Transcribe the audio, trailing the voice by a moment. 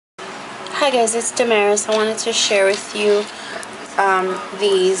Hi guys, it's Damaris. I wanted to share with you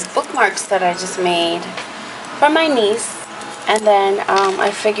these bookmarks that I just made for my niece, and then I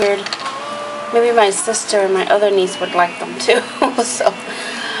figured maybe my sister and my other niece would like them too. So,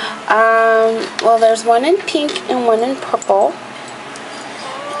 well, there's one in pink and one in purple,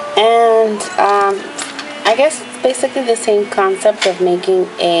 and I guess it's basically the same concept of making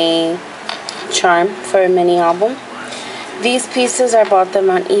a charm for a mini album. These pieces, I bought them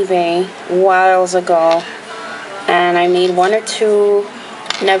on eBay whiles ago, and I made one or two.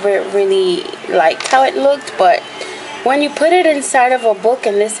 Never really liked how it looked, but when you put it inside of a book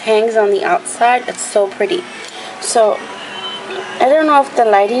and this hangs on the outside, it's so pretty. So I don't know if the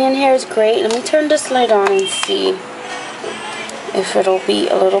lighting in here is great. Let me turn this light on and see if it'll be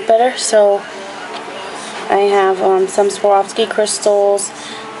a little better. So I have some Swarovski crystals,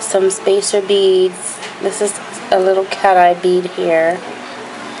 some spacer beads. This is a little cat eye bead here.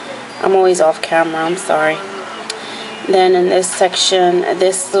 I'm always off camera, I'm sorry. Then in this section,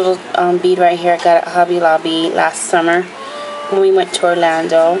 this little bead right here I got at Hobby Lobby last summer when we went to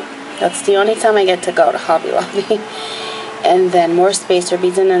Orlando. That's the only time I get to go to Hobby Lobby. And then more spacer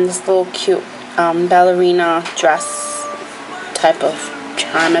beads, and then this little cute ballerina dress type of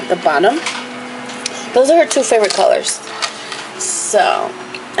charm at the bottom. Those are her two favorite colors. So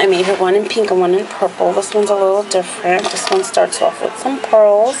I made her one in pink and one in purple. This one's a little different. This one starts off with some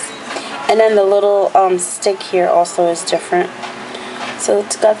pearls. And then the little stick here also is different. So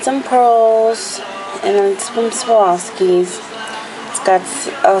it's got some pearls. And then some Swarovskis. It's got,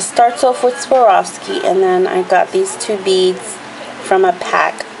 starts off with Swarovski. And then I got these two beads from a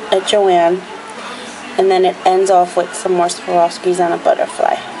pack at Joann. And then it ends off with some more Swarovskis and a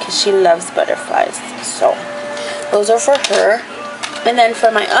butterfly. Because she loves butterflies. So those are for her. And then for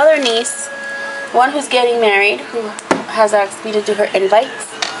my other niece, one who's getting married, who has asked me to do her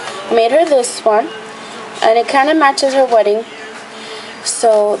invites, I made her this one, and it kind of matches her wedding.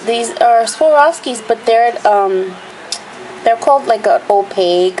 So these are Swarovskis, but they're called like an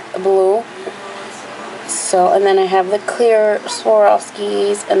opaque blue. So, and then I have the clear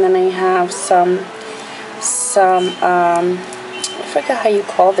Swarovskis, and then I have some I forget how you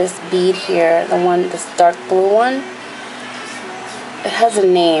call this bead here, this dark blue one. It has a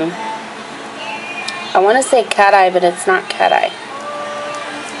name. I want to say cat eye, but it's not cat eye.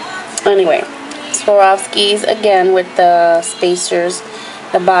 Anyway, Swarovskis again with the spacers.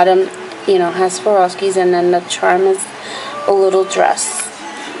 The bottom, has Swarovskis, and then the charm is a little dress.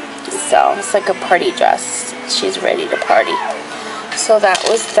 So it's like a party dress. She's ready to party. So that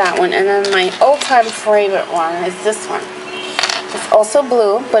was that one, and then my all-time favorite one is this one. It's also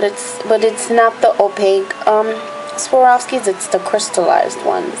blue, but it's not the opaque Swarovskis, it's the crystallized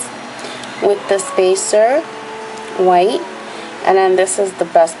ones with the spacer white. And then this is the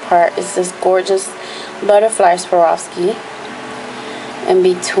best part, is this gorgeous butterfly Swarovski in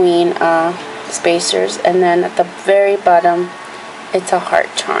between spacers, and then at the very bottom it's a heart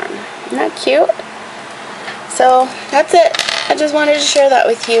charm. Isn't that cute? So that's it. I just wanted to share that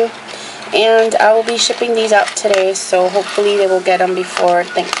with you, and I will be shipping these out today, so hopefully they will get them before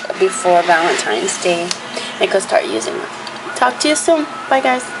Valentine's Day. I could start using them. Talk to you soon. Bye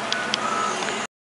guys.